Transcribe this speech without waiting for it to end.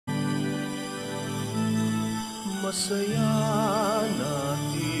masaya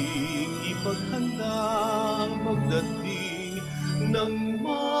nating ipaghanda ang pagdating ng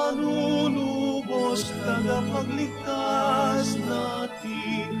manunubos, tagapagligtas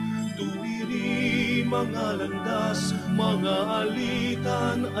natin. Tuwiri mga landas, mga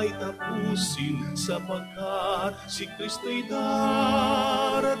alitan ay tapusin, sapagkat si Kristo'y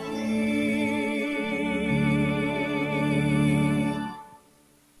darating.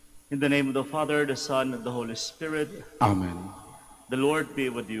 In the name of the Father, the Son, and the Holy Spirit. Amen. The Lord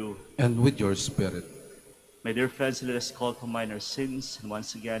be with you. And with your spirit. My dear friends, let us call to mind our sins and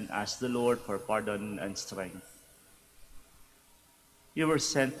once again ask the Lord for pardon and strength. You were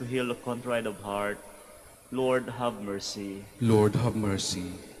sent to heal the contrite of heart. Lord, have mercy. Lord, have mercy.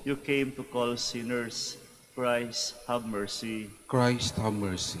 You came to call sinners. Christ, have mercy. Christ, have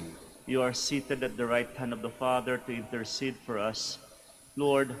mercy. You are seated at the right hand of the Father to intercede for us.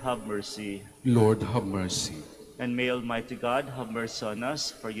 Lord, have mercy. Lord, have mercy. And may Almighty God have mercy on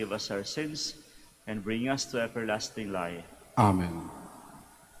us, forgive us our sins, and bring us to everlasting life. Amen.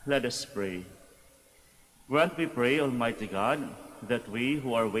 Let us pray. Grant, we pray, Almighty God, that we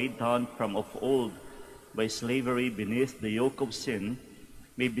who are weighed down from of old by slavery beneath the yoke of sin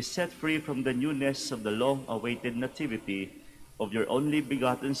may be set free from the newness of the long-awaited nativity of your only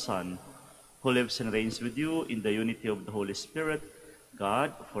begotten Son, who lives and reigns with you in the unity of the Holy Spirit,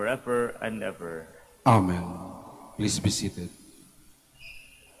 God, forever and ever. Amen. Please be seated.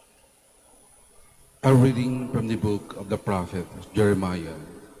 A reading from the book of the prophet Jeremiah.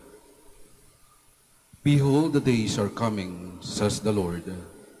 Behold, the days are coming, says the Lord,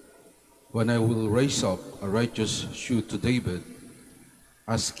 when I will raise up a righteous shoot to David.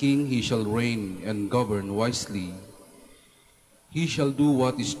 As king he shall reign and govern wisely. He shall do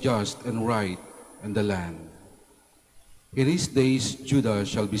what is just and right in the land. In his days Judah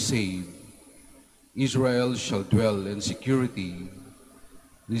shall be saved. Israel shall dwell in security.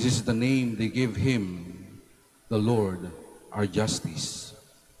 This is the name they gave him, the Lord, our justice.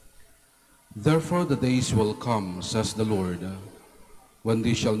 Therefore the days will come, says the Lord, when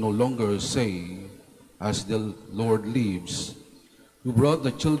they shall no longer say, as the Lord lives, who brought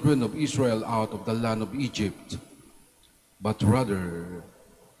the children of Israel out of the land of Egypt, but rather,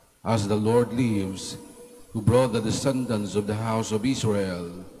 as the Lord lives, who brought the descendants of the house of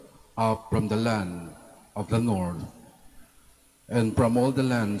Israel up from the land of the north, and from all the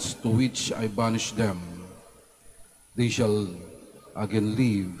lands to which I banished them. They shall again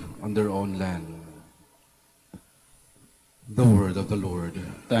live on their own land. The word of the Lord.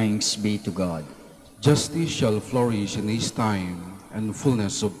 Thanks be to God. Justice shall flourish in his time, and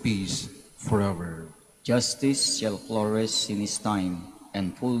fullness of peace forever. Justice shall flourish in his time,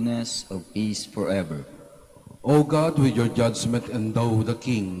 and fullness of peace forever. O God, with your judgment endow the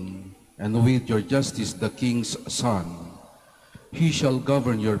king, and with your justice the king's son. He shall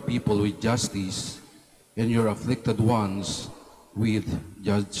govern your people with justice, and your afflicted ones with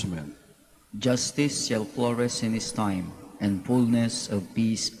judgment. Justice shall flourish in his time, and fullness of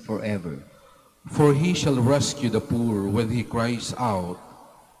peace forever. For he shall rescue the poor when he cries out,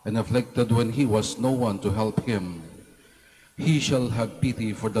 and afflicted when he was no one to help him. He shall have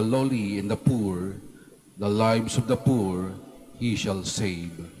pity for the lowly and the poor. The lives of the poor he shall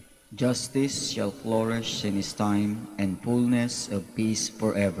save. Justice shall flourish in his time, and fullness of peace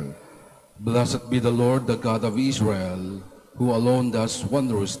forever. Blessed be the Lord, the God of Israel, who alone does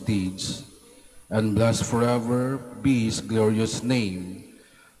wondrous deeds, and blessed forever be his glorious name.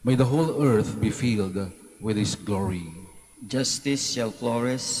 May the whole earth be filled with his glory. Justice shall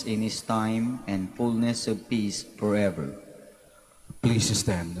flourish in his time, and fullness of peace forever. Please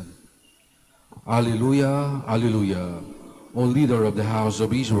stand. Alleluia, alleluia. O leader of the house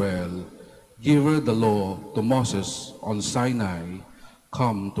of Israel, giver the law to Moses on Sinai,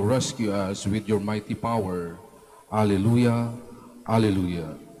 come to rescue us with your mighty power. Alleluia,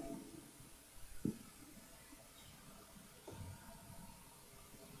 alleluia.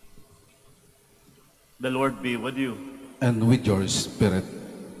 The Lord be with you. And with your spirit.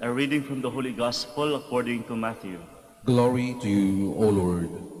 A reading from the Holy Gospel according to Matthew. Glory to you, O Lord.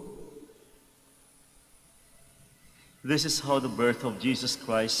 This is how the birth of Jesus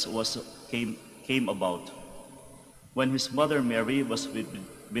Christ came about. When his mother Mary was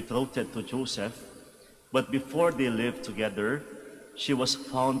betrothed to Joseph, but before they lived together, she was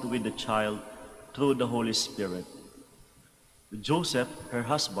found with the child through the Holy Spirit. Joseph, her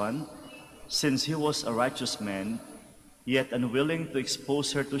husband, since he was a righteous man, yet unwilling to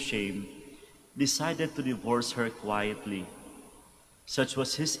expose her to shame, decided to divorce her quietly. Such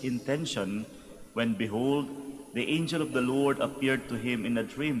was his intention when, behold, the angel of the Lord appeared to him in a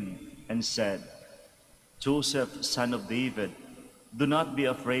dream and said, Joseph, son of David, do not be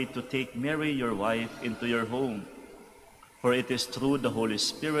afraid to take Mary, your wife, into your home, for it is through the Holy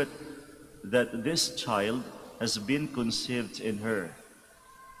Spirit that this child has been conceived in her.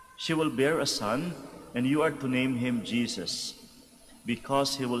 She will bear a son, and you are to name him Jesus,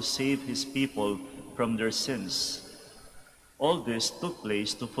 because he will save his people from their sins. All this took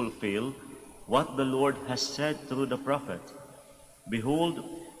place to fulfill what the Lord has said through the prophet. Behold,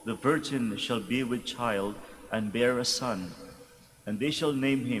 the virgin shall be with child and bear a son, and they shall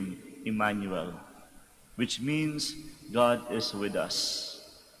name him Emmanuel, which means God is with us.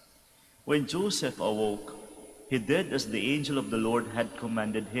 When Joseph awoke, he did as the angel of the Lord had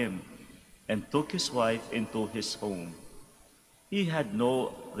commanded him, and took his wife into his home. He had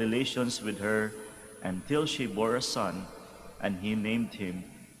no relations with her until she bore a son, and he named him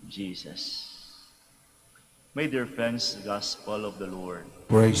Jesus. My dear friends, the Gospel of the Lord.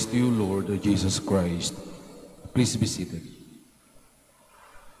 Praise to you, Lord Jesus Christ. Please be seated.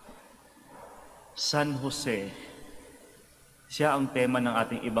 San Jose, siya ang tema ng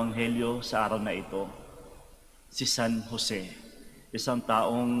ating ebanghelyo sa araw na ito. Si San Jose, isang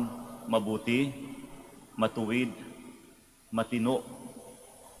taong mabuti, matuwid, matino,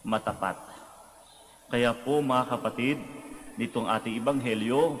 matapat. Kaya po mga kapatid, nitong ating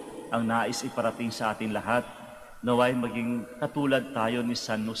ebanghelyo, ang nais iparating sa ating lahat, naway maging katulad tayo ni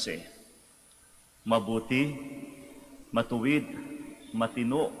San Jose. Mabuti, matuwid,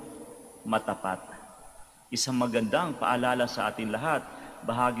 matino, matapat. Isang magandang paalala sa ating lahat,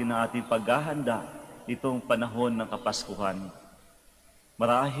 bahagi ng ating paghahanda nitong panahon ng Kapaskuhan.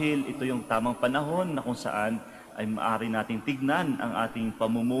 Marahil ito yung tamang panahon na kung saan ay maaari nating tignan ang ating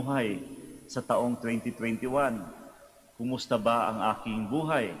pamumuhay sa taong 2021. Kumusta ba ang aking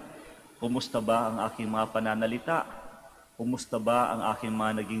buhay? Kumusta ba ang aking mga pananalita? Kumusta ba ang aking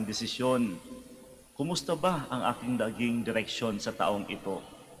mga naging desisyon? Kumusta ba ang aking naging direksyon sa taong ito?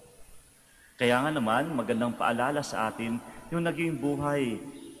 Kaya nga naman, magandang paalala sa atin yung naging buhay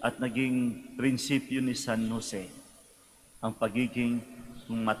at naging prinsipyo ni San Jose, ang pagiging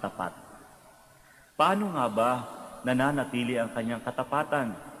matapat. Paano nga ba nananatili ang kanyang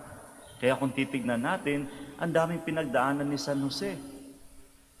katapatan? Kaya kung titignan natin, ang daming pinagdaanan ni San Jose.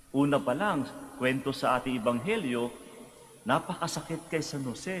 Una pa lang, kwento sa ating ebanghelyo, napakasakit kay San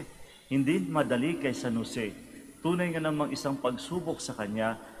Jose. Hindi madali kay San Jose. Tunay nga namang isang pagsubok sa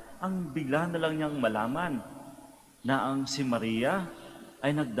kanya, ang bigla na lang niyang malaman na ang si Maria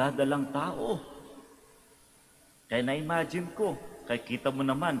ay nagdadalang tao. Kaya na-imagine ko, kaya kita mo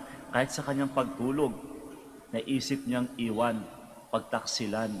naman, kahit sa kanyang pagtulog, naisip niyang iwan,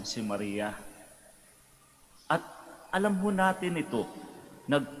 pagtaksilan si Maria. At alam mo natin ito,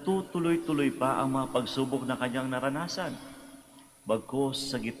 nagtutuloy-tuloy pa ang mga pagsubok na kanyang naranasan. Bagkus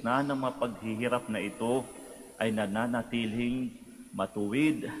sa gitna ng mga paghihirap na ito, ay nananatiling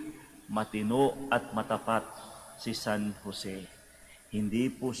matuwid, matino at matapat si San Jose.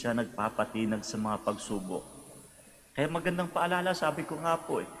 Hindi po siya nagpapatinag sa mga pagsubok. Kaya magandang paalala, sabi ko nga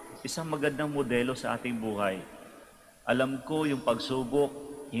po, isang magandang modelo sa ating buhay. Alam ko yung pagsubok,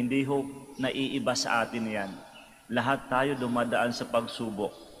 hindi ho naiiba sa atin yan. Lahat tayo dumadaan sa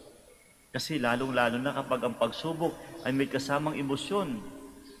pagsubok. Kasi lalong-lalo na kapag ang pagsubok ay may kasamang emosyon,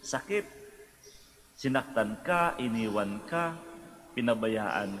 sakit. Sinaktan ka, iniwan ka,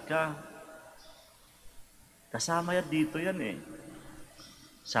 pinabayaan ka. Kasama yan dito yan eh.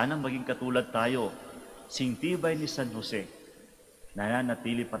 Sana maging katulad tayo, singtibay ni San Jose,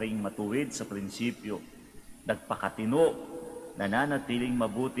 nananatili pa rin matuwid sa prinsipyo, nagpakatino, nananatiling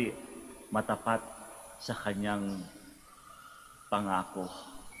mabuti, matapat sa kanyang pangako.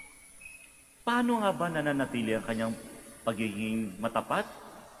 Paano nga ba nananatili ang kanyang pagiging matapat?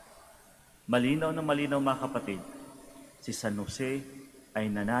 Malinaw na malinaw mga kapatid, si San Jose ay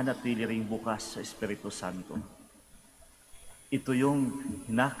nananatili ring bukas sa Espiritu Santo. Ito yung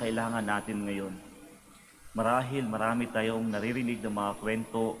hinakailangan natin ngayon. Marahil marami tayong naririnig ng mga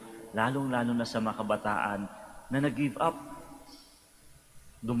kwento, lalong-lalo na sa mga kabataan, na nag-give up.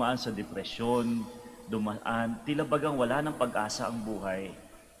 Dumaan sa depresyon, tila bagang wala ng pag-asa ang buhay.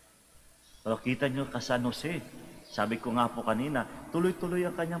 Pero kita nyo ka San Jose, sabi ko nga po kanina, tuloy-tuloy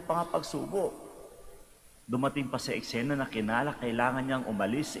ang kanyang pagsubok. Dumating pa sa eksena na kailangan niyang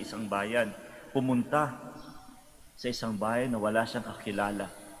umalis sa isang bayan, pumunta sa isang bayan na wala siyang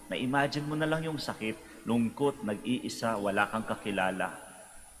kakilala. Na-imagine mo na lang yung sakit, lungkot, nag-iisa, wala kang kakilala.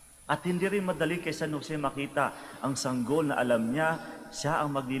 At hindi rin madali kay San Jose makita ang sanggol na alam niya, siya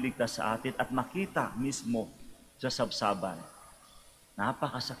ang magliligtas sa atin at makita mismo sa sabsaban.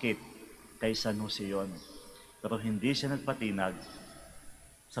 Napakasakit kay San Jose yon. Pero hindi siya nagpatinag.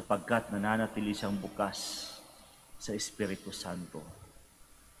 sapagkat nananatili siyang bukas sa Espiritu Santo.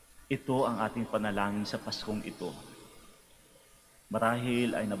 Ito ang ating panalangin sa Paskong ito.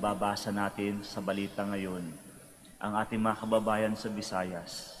 Marahil ay nababasa natin sa balita ngayon ang ating mga kababayan sa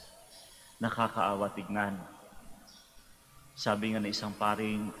Visayas. Nakakaawa tignan. Sabi nga ng isang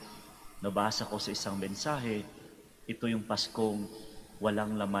paring nabasa ko sa isang mensahe, ito yung Paskong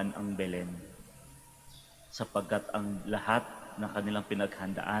walang laman ang Belen. Sapagkat ang lahat ng kanilang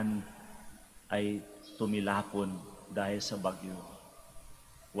pinaghandaan ay tumilapon dahil sa bagyo.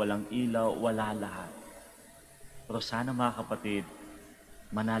 Walang ilaw, wala lahat. Pero sana mga kapatid,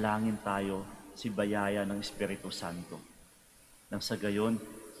 manalangin tayo si bayaya ng Espiritu Santo. Nang sa gayon,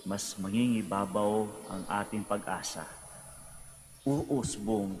 mas mangingibabaw ang ating pag-asa.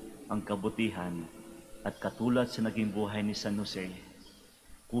 Uusbong ang kabutihan at katulad sa naging buhay ni San Jose,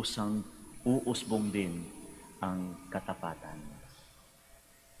 kusang uusbong din ang katapatan.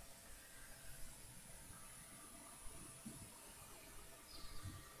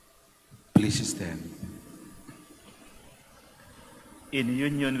 Please stand. In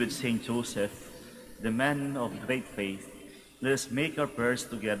union with Saint Joseph, the man of great faith, let us make our prayers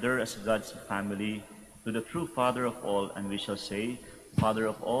together as God's family to the true Father of all, and we shall say, Father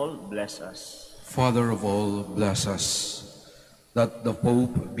of all, bless us. Father of all, bless us, that the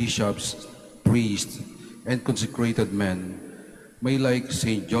Pope, bishops, priests, and consecrated men may, like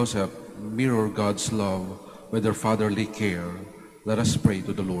Saint Joseph, mirror God's love with their fatherly care. Let us pray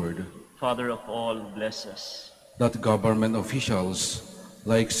to the Lord. Father of all, bless us. That government officials,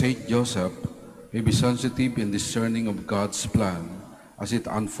 like Saint Joseph, may be sensitive and discerning of God's plan as it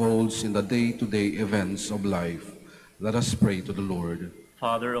unfolds in the day-to-day events of life. Let us pray to the Lord.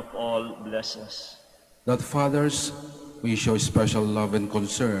 Father of all, bless us. That fathers may show special love and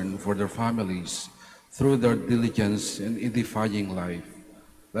concern for their families through their diligence in edifying life.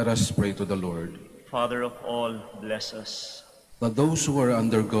 Let us pray to the Lord. Father of all, bless us. That those who are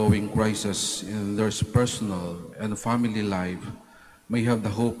undergoing crisis in their personal and family life may have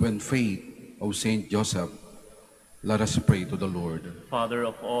the hope and faith of Saint Joseph. Let us pray to the Lord. Father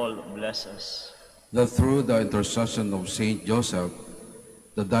of all, bless us. That through the intercession of Saint Joseph,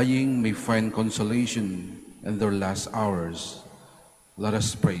 the dying may find consolation in their last hours. Let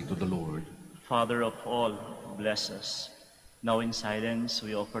us pray to the Lord. Father of all, bless us. Now in silence,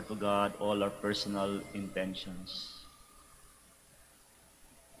 we offer to God all our personal intentions.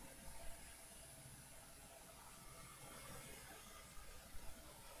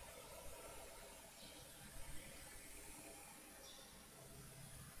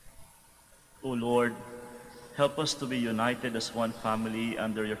 O Lord, help us to be united as one family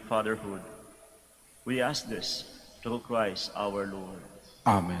under your fatherhood. We ask this through Christ our Lord.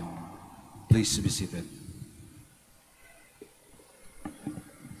 Amen. Please be seated.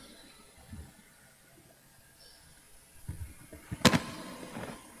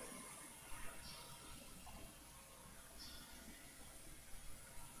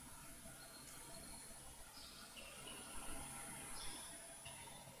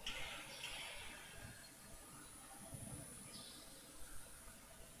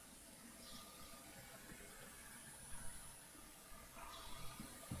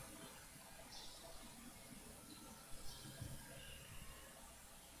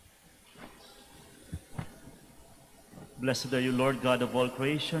 Blessed are you, Lord God of all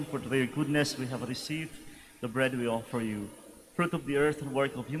creation, for through your goodness we have received the bread we offer you. Fruit of the earth and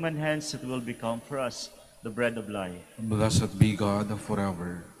work of human hands, it will become for us the bread of life. Blessed be God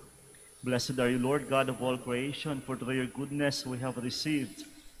forever. Blessed are you, Lord God of all creation, for through your goodness we have received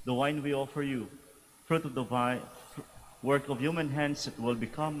the wine we offer you. Fruit of the work of human hands, it will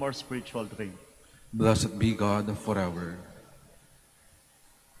become our spiritual drink. Blessed be God forever.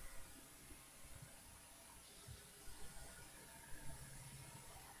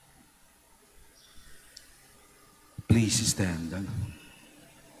 Please stand.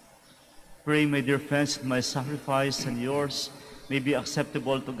 Pray, my dear friends, that my sacrifice and yours may be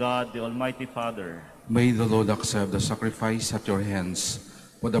acceptable to God, the Almighty Father. May the Lord accept the sacrifice at your hands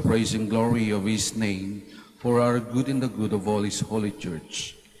for the praise and glory of his name, for our good and the good of all his holy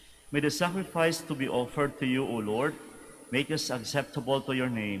church. May the sacrifice to be offered to you, O Lord, make us acceptable to your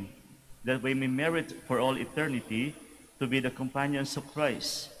name, that we may merit for all eternity to be the companions of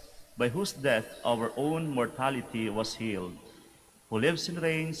Christ, by whose death our own mortality was healed, who lives and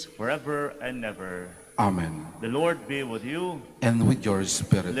reigns forever and ever. Amen. The Lord be with you. And with your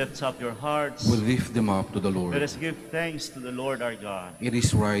spirit. Lift up your hearts. We lift them up to the Lord. Let us give thanks to the Lord our God. It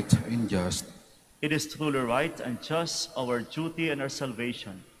is right and just. It is truly right and just, our duty and our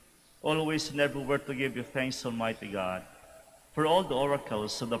salvation, always and everywhere to give you thanks, Almighty God. For all the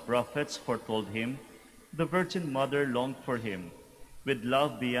oracles of the prophets foretold him, the Virgin Mother longed for him, with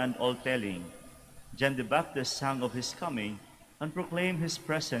love beyond all telling. John the Baptist sang of his coming, and proclaimed his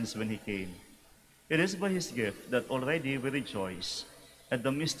presence when he came. It is by his gift that already we rejoice at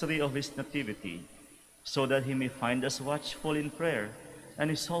the mystery of his nativity, so that he may find us watchful in prayer and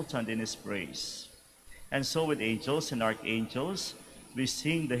exultant in his praise. And so with angels and archangels, we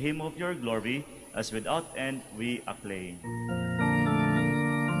sing the hymn of your glory, as without end we acclaim.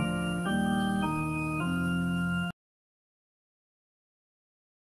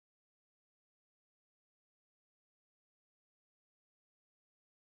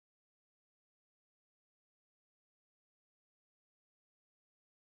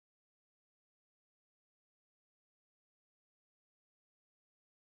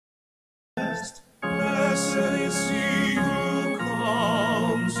 Blessed is he who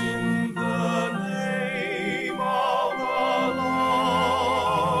comes in the name of the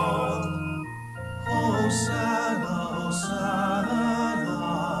Lord. Hosanna, Hosanna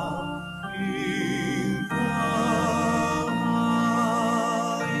in the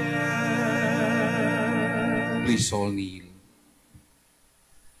highest. Please all kneel.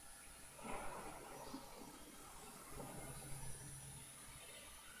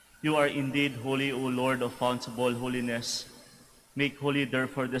 You are indeed holy, O Lord, of fount of all holiness. Make holy,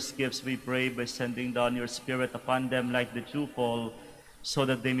 therefore, these gifts, we pray, by sending down your Spirit upon them like the dewfall, so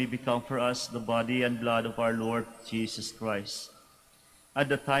that they may become for us the body and blood of our Lord Jesus Christ. At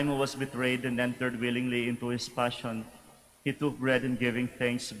the time he was betrayed and entered willingly into his passion, he took bread and giving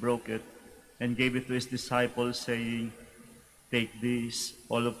thanks, broke it, and gave it to his disciples, saying, "Take this,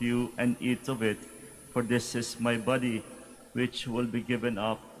 all of you, and eat of it, for this is my body, which will be given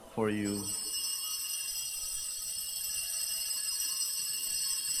up for you."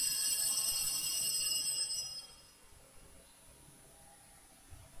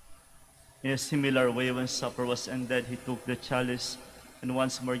 In a similar way, when supper was ended, he took the chalice, and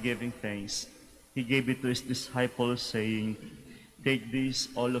once more giving thanks, he gave it to his disciples, saying, "Take this,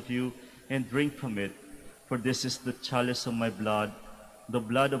 all of you, and drink from it, for this is the chalice of my blood, the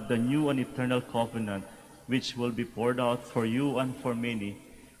blood of the new and eternal covenant, which will be poured out for you and for many,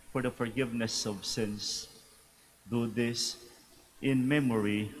 for the forgiveness of sins. Do this in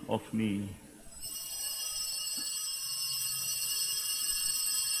memory of me."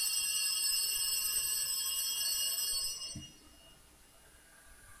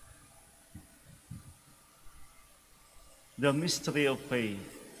 The mystery of faith.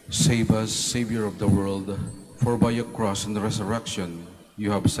 Save us, Savior of the world, for by your cross and resurrection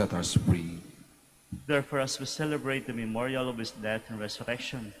you have set us free. Therefore, as we celebrate the memorial of his death and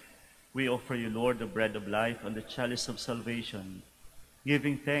resurrection, we offer you, Lord, the bread of life and the chalice of salvation,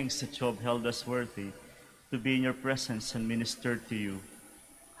 giving thanks that you have held us worthy to be in your presence and minister to you.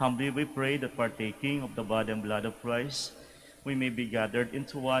 Humbly we pray that, partaking of the body and blood of Christ, we may be gathered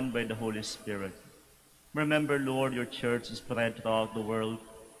into one by the Holy Spirit. Remember, Lord, your church spread throughout the world,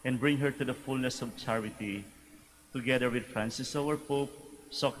 and bring her to the fullness of charity, together with Francis our Pope,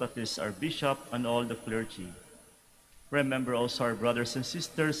 Socrates our Bishop, and all the clergy. Remember also our brothers and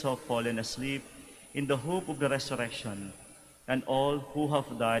sisters who have fallen asleep in the hope of the resurrection, and all who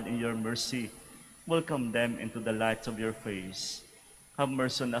have died in your mercy. Welcome them into the light of your face. Have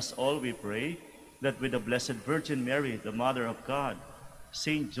mercy on us all, we pray, that with the Blessed Virgin Mary, the Mother of God,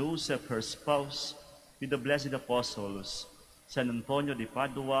 Saint Joseph, her spouse, with the blessed apostles, San Antonio de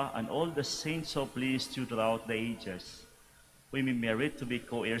Padua, and all the saints who pleased you throughout the ages, we may merit to be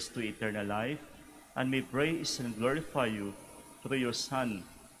co-heirs to eternal life, and may praise and glorify you through your Son,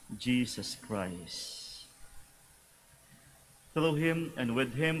 Jesus Christ. Through him, and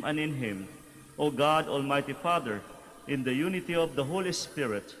with him, and in him, O God, Almighty Father, in the unity of the Holy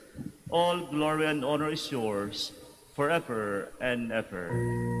Spirit, all glory and honor is yours, forever and ever.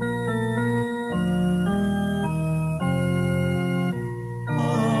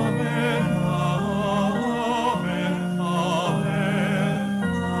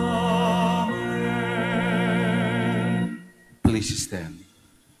 Please stand.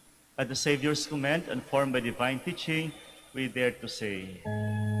 At the Savior's command, and formed by divine teaching, we dare to say,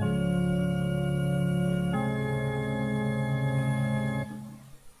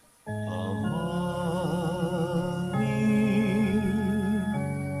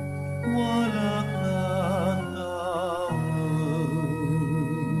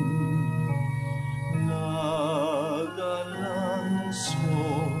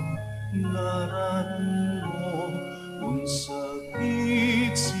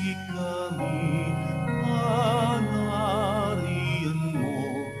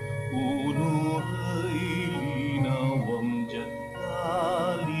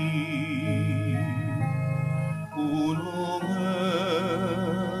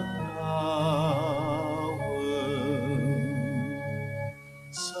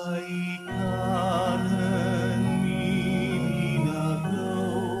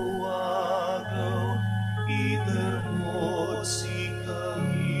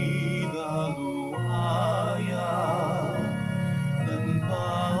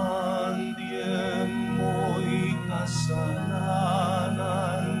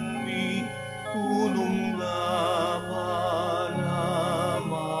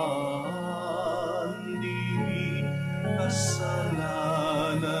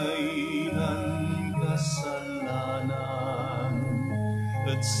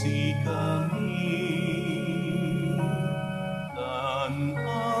 Nagsi kami, tanag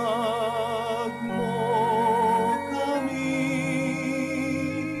mo kami,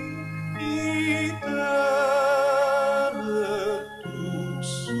 itaret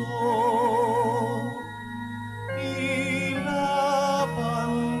tukso, ilaban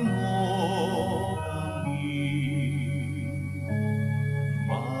mo kami,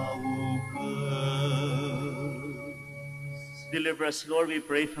 Deliver us, Lord, we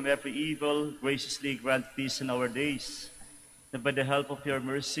pray, from every evil. Graciously grant peace in our days, that by the help of your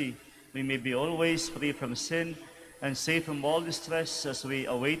mercy we may be always free from sin and safe from all distress as we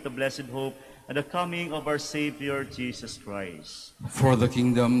await the blessed hope and the coming of our Savior Jesus Christ. For the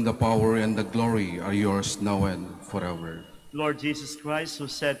kingdom, the power, and the glory are yours now and forever. Lord Jesus Christ, who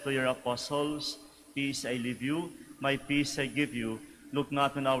said to your apostles, "Peace I leave you, my peace I give you," look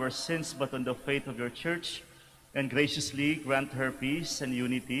not on our sins but on the faith of your church, and graciously grant her peace and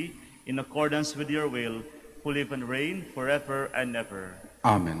unity in accordance with your will, who live and reign forever and ever.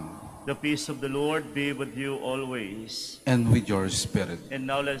 Amen. The peace of the Lord be with you always. And with your spirit. And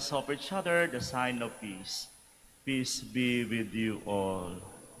now let us offer each other the sign of peace. Peace be with you all.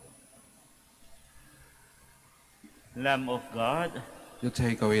 Lamb of God, You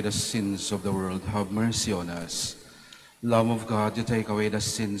take away the sins of the world, have mercy on us. Lamb of God, you take away the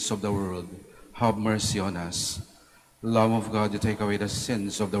sins of the world, have mercy on us. Lamb of God, you take away the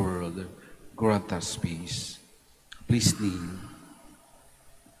sins of the world, grant us peace. Please kneel.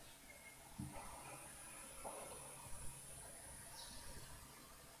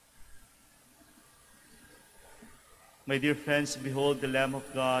 my dear friends, behold the Lamb of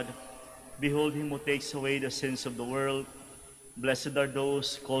God. Behold him who takes away the sins of the world. Blessed are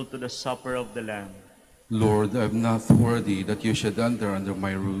those called to the supper of the Lamb. Lord, I am not worthy that you should enter under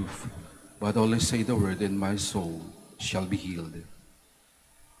my roof, but only say the word and my soul shall be healed.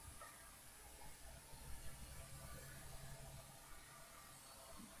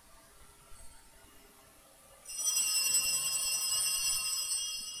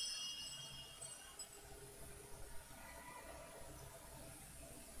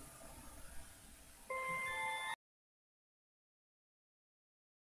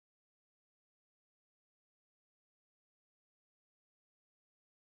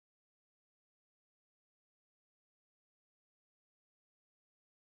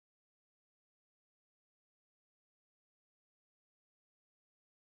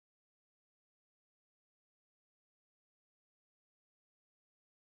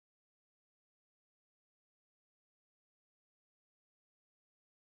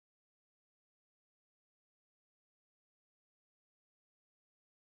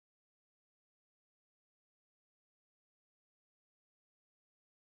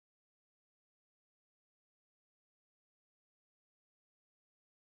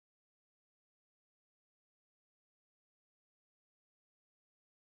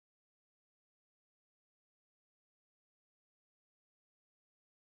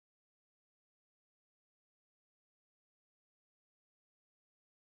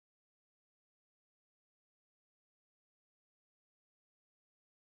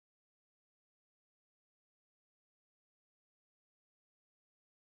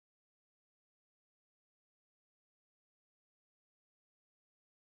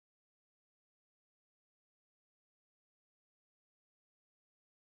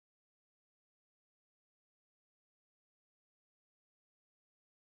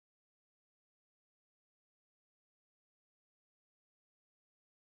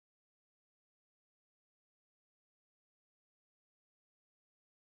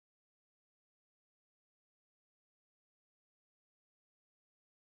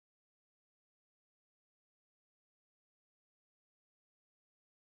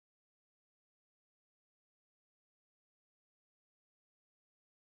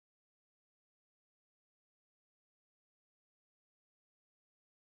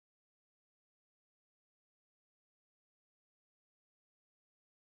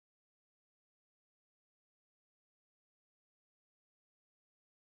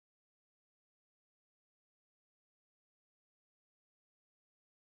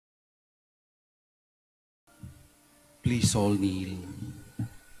 Please all kneel.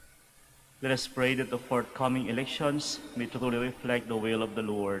 Let us pray that the forthcoming elections may truly reflect the will of the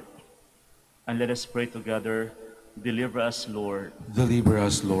Lord. And let us pray together, deliver us, Lord, Deliver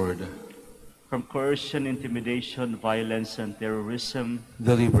us, Lord. from coercion, intimidation, violence, and terrorism,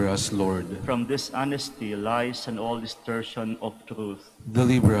 Deliver us, Lord. from dishonesty, lies, and all distortion of truth,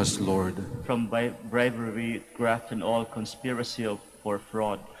 Deliver us, Lord. from bribery, graft, and all conspiracy for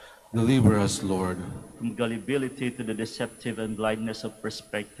fraud, Deliver us, Lord. From gullibility to the deceptive and blindness of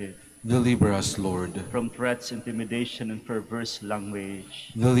perspective. Deliver us, Lord. From threats, intimidation, and perverse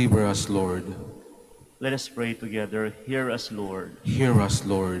language. Deliver us, Lord. Let us pray together. Hear us, Lord. Hear us,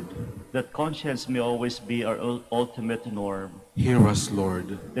 Lord. That conscience may always be our ultimate norm. Hear us,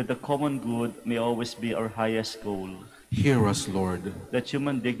 Lord. That the common good may always be our highest goal. Hear us, Lord. That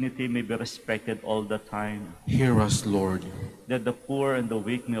human dignity may be respected all the time. Hear us, Lord. That the poor and the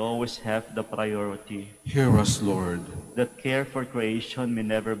weak may always have the priority. Hear us, Lord. That care for creation may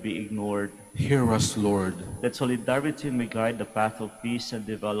never be ignored. Hear us, Lord. That solidarity may guide the path of peace and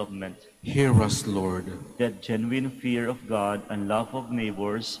development. Hear us, Lord. That genuine fear of God and love of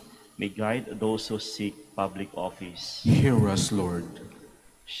neighbors may guide those who seek public office. Hear us, Lord.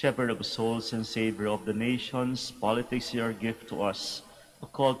 Shepherd of souls and Savior of the nations, politics is your gift to us, a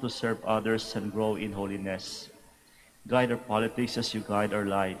call to serve others and grow in holiness. Guide our politics as you guide our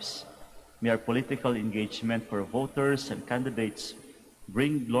lives. May our political engagement for voters and candidates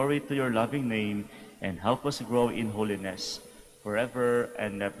bring glory to your loving name and help us grow in holiness forever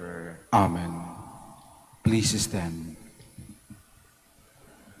and ever. Amen. Please stand.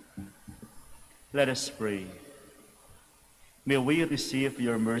 Let us pray. May we receive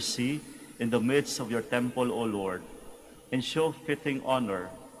your mercy in the midst of your temple, O Lord, and show fitting honor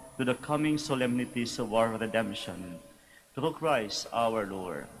to the coming solemnities of our redemption. Through Christ our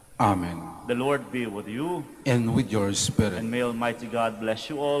Lord. Amen. The Lord be with you. And with your spirit. And may Almighty God bless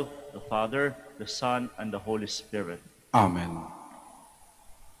you all, the Father, the Son, and the Holy Spirit. Amen.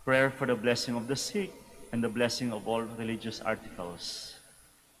 Prayer for the blessing of the sick and the blessing of all religious articles.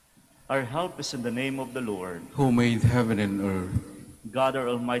 Our help is in the name of the Lord, who made heaven and earth. God, our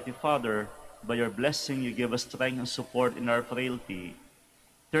Almighty Father, by your blessing you give us strength and support in our frailty.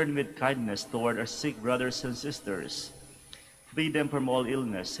 Turn with kindness toward our sick brothers and sisters. Free them from all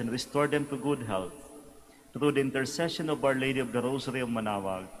illness and restore them to good health, through the intercession of Our Lady of the Rosary of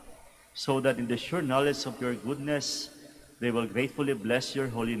Manaoag, so that in the sure knowledge of your goodness, they will gratefully bless your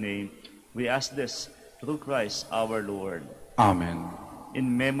holy name. We ask this through Christ our Lord. Amen.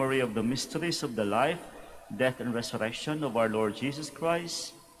 In memory of the mysteries of the life, death, and resurrection of our Lord Jesus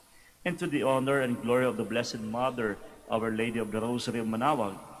Christ, and to the honor and glory of the Blessed Mother, Our Lady of the Rosary of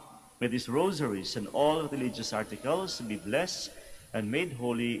Manaoag, may these rosaries and all religious articles be blessed and made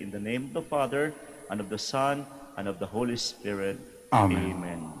holy in the name of the Father, and of the Son, and of the Holy Spirit. Amen.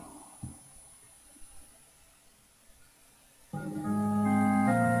 Amen.